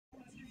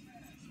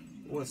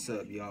What's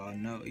up, y'all?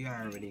 Y'all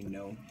already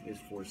know. It's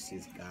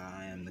 46 guy.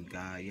 I am the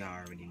guy. Y'all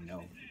already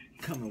know.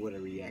 Coming with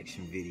a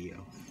reaction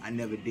video. I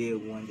never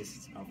did one. This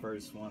is my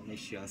first one. Make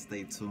sure y'all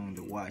stay tuned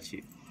to watch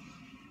it.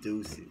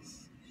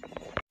 Deuces.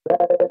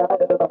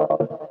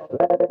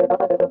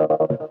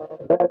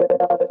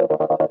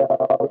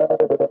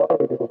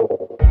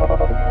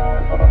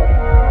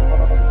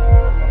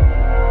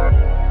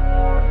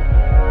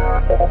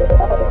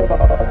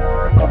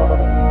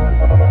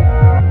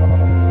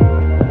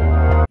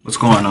 What's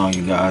going on,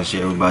 you guys?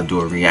 Yeah, we're about to do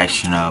a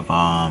reaction of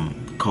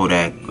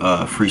Kodak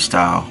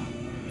freestyle.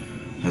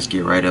 Let's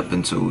get right up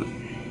into it.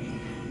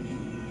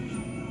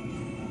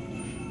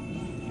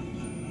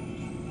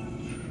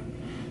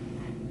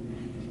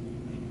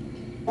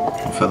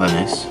 I'm feeling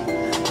this.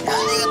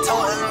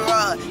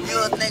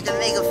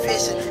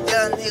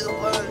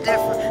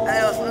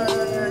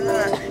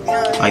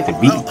 Like the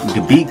beat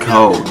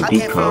cold, the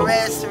beat cold.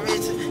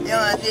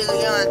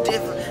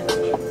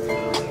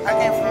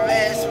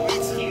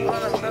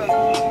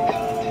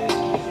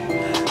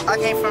 I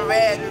came from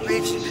rad to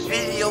riches,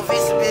 video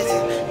visa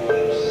bitches.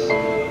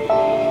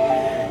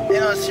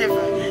 And I'm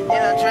tripping,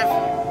 and I'm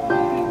tripping.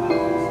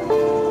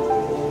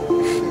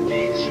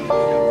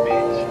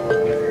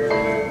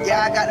 Yeah,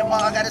 I got them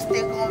all, I got a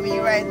stick on me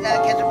right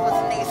now. Catch a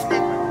pussy nigga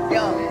slipping,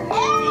 yo.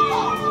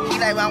 He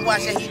like when I'm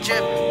watching, he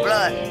dripping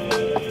blood.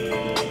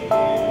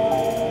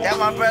 That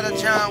my brother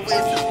John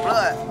Wilson's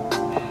blood.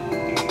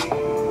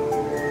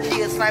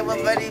 He a sniper,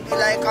 but he be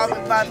like, call me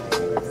Poppy.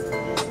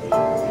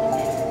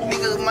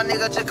 My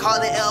nigga just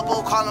call it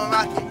elbow, call him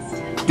Rocky.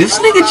 This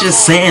nigga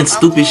just saying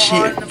stupid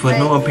shit for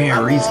no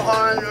apparent reason.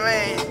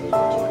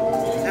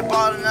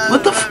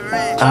 What the f?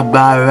 I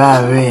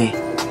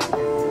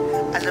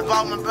just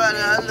bought my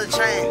brother a little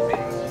train.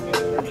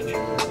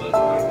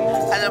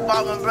 I just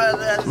bought my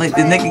brother. Like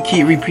the nigga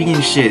keep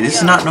repeating shit. This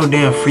is not no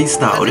damn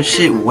freestyle. This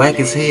shit whack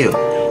as hell.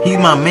 He's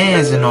my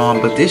mans and all,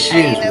 but this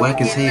shit is whack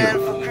as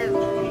hell.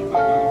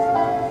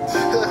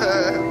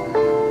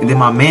 And then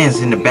my man's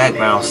in the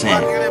background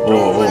saying,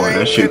 oh,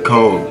 that shit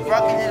cold.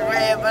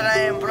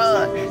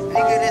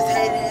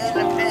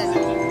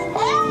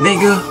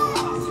 Nigga,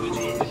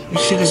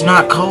 this shit is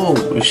not cold.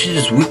 This shit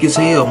is weak as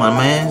hell, my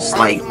man. It's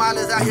like,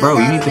 bro,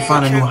 you need to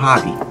find a new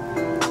hobby.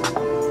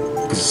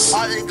 Cause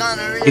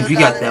if you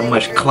got that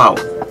much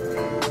clout,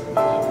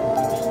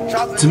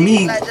 to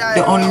me,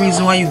 the only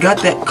reason why you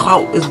got that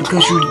clout is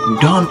because you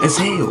dumb as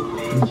hell.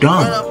 You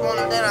dumb.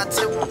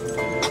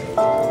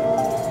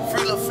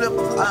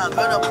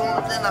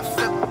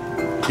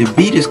 The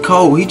beat is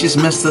cold. He just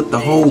messed up the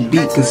whole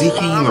beat because he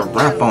can't even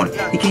rap on it.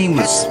 He can't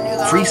even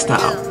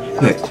freestyle.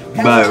 Like,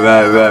 like,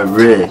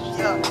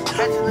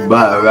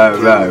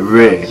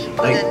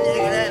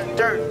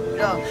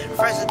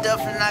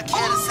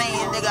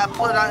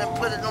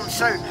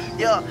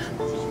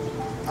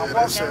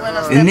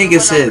 the nigga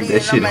said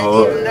that shit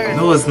hard.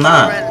 No, it's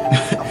not.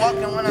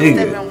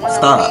 Nigga,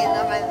 stop.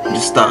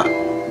 Just stop.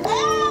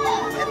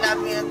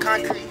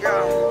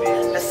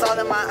 That's all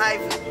in my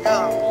ivy, yo.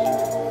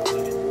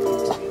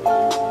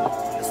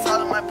 That's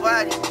all in my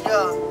body, yo.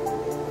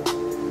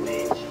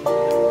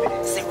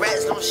 See,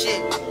 rats don't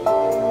shit.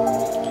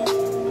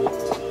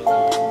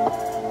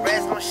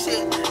 Rats don't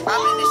shit.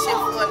 I'm in this shit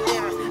for a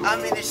living. I'm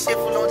in this shit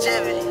for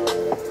longevity.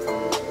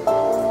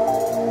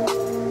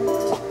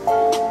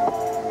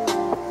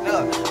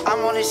 Look, I'm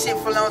on this shit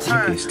for long term.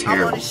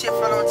 I'm on this shit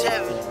for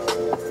longevity.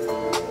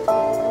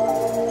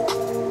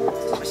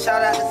 But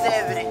shout out to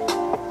Zevity.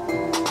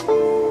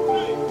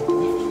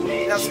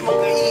 I'm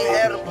smoking, eating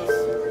edibles.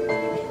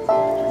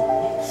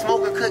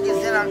 Smoking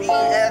cookies and I'm eating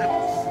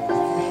edibles.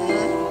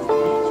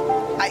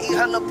 I eat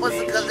her little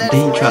pussy cause that's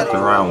then you chopped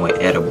around with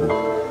edible.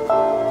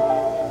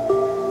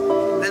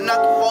 They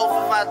knock him off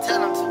if I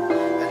tell them to.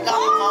 They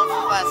knock him off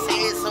if I say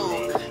it so.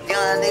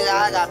 Young nigga, I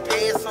got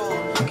paid so.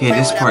 Okay,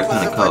 this part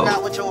kinda cold.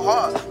 Not with your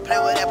heart. Play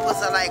with that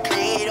pussy like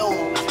Play-Doh.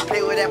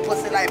 Play with that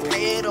pussy like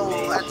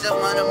Play-Doh. I just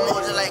want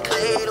emoji like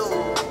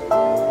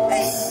Play-Doh.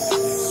 Hey.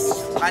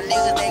 My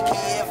niggas, they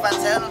care if I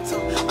tell them to.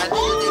 My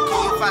niggas, they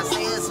care if I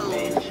say it so.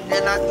 They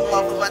knock you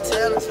off if I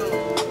tell them to.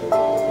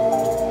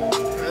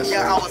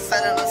 Yeah, I was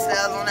selling the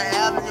sales on the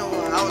avenue.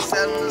 I was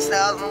selling the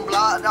sales on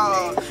block,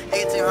 dog.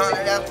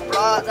 1800, that's the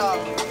block, dog.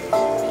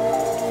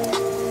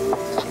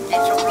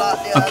 Get your block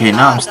there. Okay,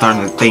 now I'm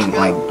starting to think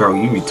like, bro,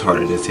 you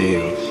retarded as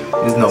hell.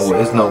 There's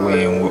no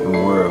way in the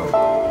world.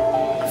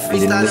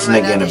 And then this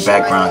nigga in the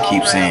background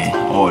keeps saying,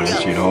 oh, that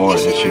shit hard,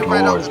 that shit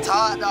hard.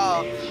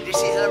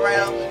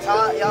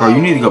 Bro,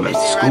 you need to go back to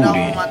school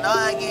then.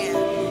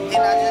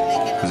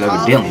 Cause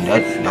evidently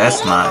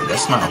that's not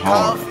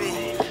hard.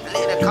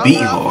 The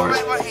beat hard.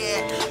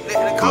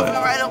 But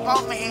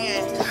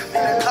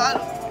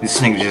this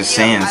nigga just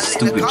saying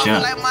stupid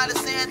junk.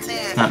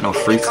 It's not no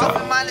freestyle.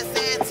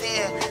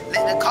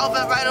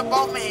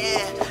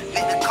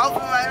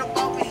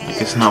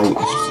 It's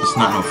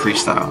not no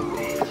freestyle.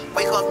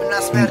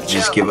 You need to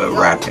just give up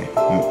rapping.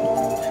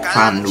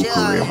 Find a new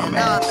career, my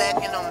man.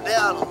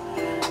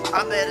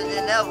 I'm better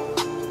than ever.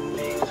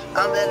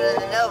 I'm better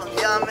than ever.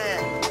 Yeah,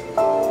 man.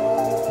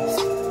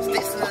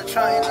 Sticks in the trunk.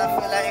 trunk and I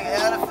feel like an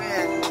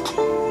elephant.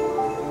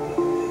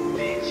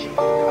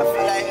 I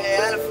feel like an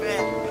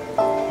elephant.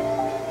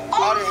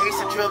 All the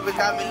Haitian trouble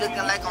got me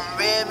looking like I'm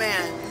red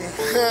man.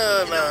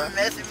 I'm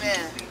messy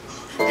man.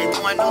 Ain't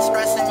doing no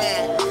stressing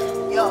man.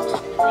 Yo,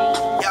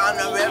 I'm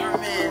the river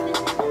man.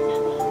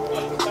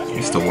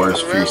 It's the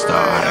worst freestyle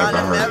I ever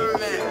heard.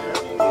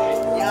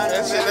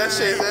 That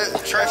shit,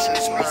 trash in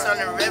the streets on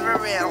the river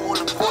man. Hold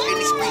the court in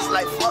the streets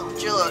like fuck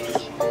judge.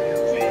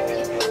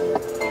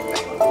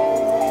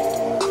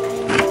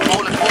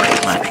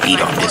 I'm gonna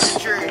eat on this.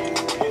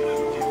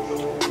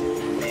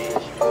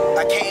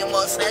 I came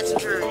up snatching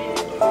jury.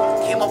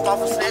 Came up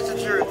off a snatching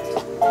jury.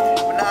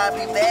 But now I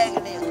be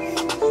bagging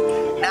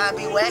niggas. Now I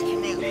be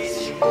whacking niggas.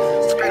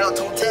 Straight up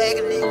toe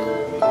tagging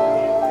niggas.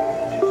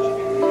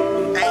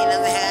 I ain't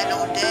never had no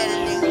daddy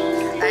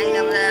nigga. I ain't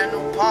never had no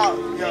pop,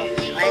 yo.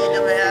 I ain't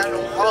never had no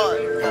heart,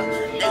 yo.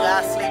 Nigga,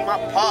 I sleep my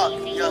pop,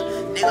 yo.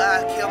 Nigga,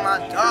 I kill my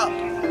dog.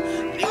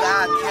 Nigga,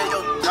 I kill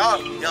your dog,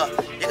 yo.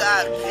 Nigga, I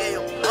kill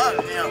your mom,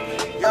 yo.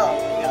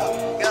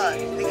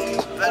 Nigga, you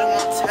better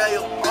want to tell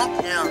your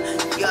uncle,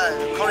 yo.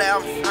 Kodak,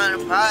 I'm trying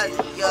to party,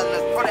 yo.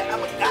 Kodak,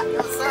 I'm a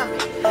goddamn son.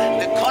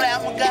 Kodak,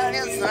 I'm a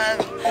goddamn son.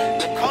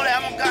 Kodak,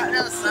 I'm a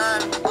goddamn son.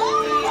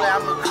 Kodak,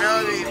 I'm a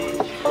girl.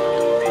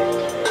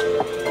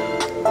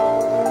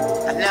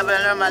 I never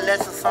learned my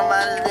lesson,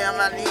 somebody damn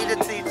I need a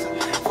teacher.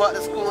 Fuck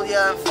the school,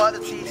 yeah, and fuck the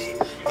teacher.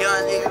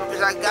 Young nigga,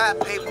 bitch, I got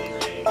paper.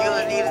 You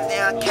don't need a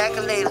damn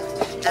calculator.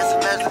 Just to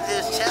measure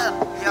this cheddar,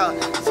 yo.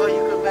 So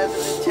you can measure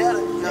this cheddar,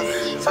 yo.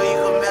 So you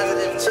can measure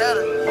this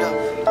cheddar, yo.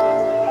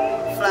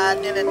 Fly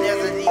in the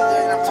desert, you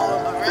and I'm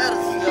talking about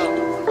Berettas, yo.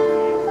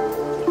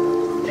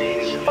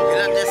 You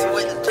know, that's the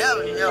way to tell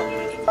it, yo.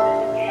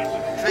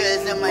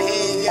 Dreads in my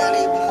head, yeah,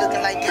 they be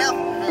looking like devils.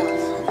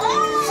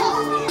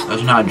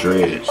 That's not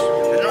dreads.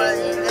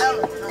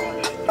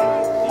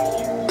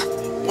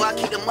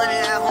 Keep the money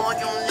at home,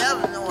 you don't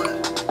never know it.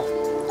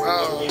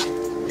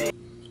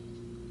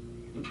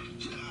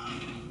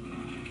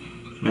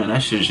 Man,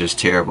 that shit's just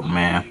terrible,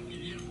 man.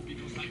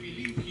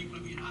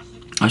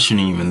 I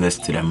shouldn't even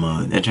listen to that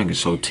mud. That junk is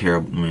so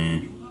terrible,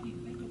 man.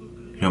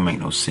 It don't make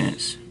no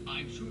sense.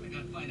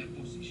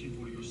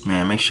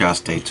 Man, make sure y'all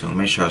stay tuned.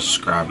 Make sure y'all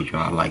subscribe if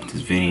y'all like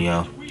this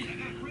video.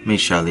 Make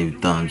sure y'all leave a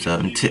thumbs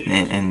up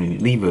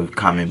and leave a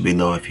comment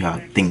below if y'all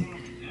think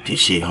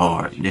this shit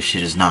hard. This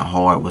shit is not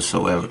hard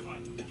whatsoever.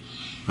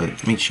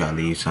 But make sure I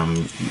leave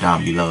something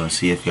down below and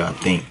see if y'all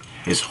think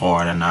it's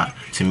hard or not.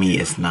 To me,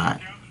 it's not.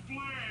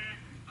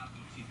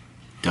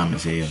 Dumb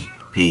as hell.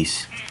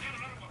 Peace.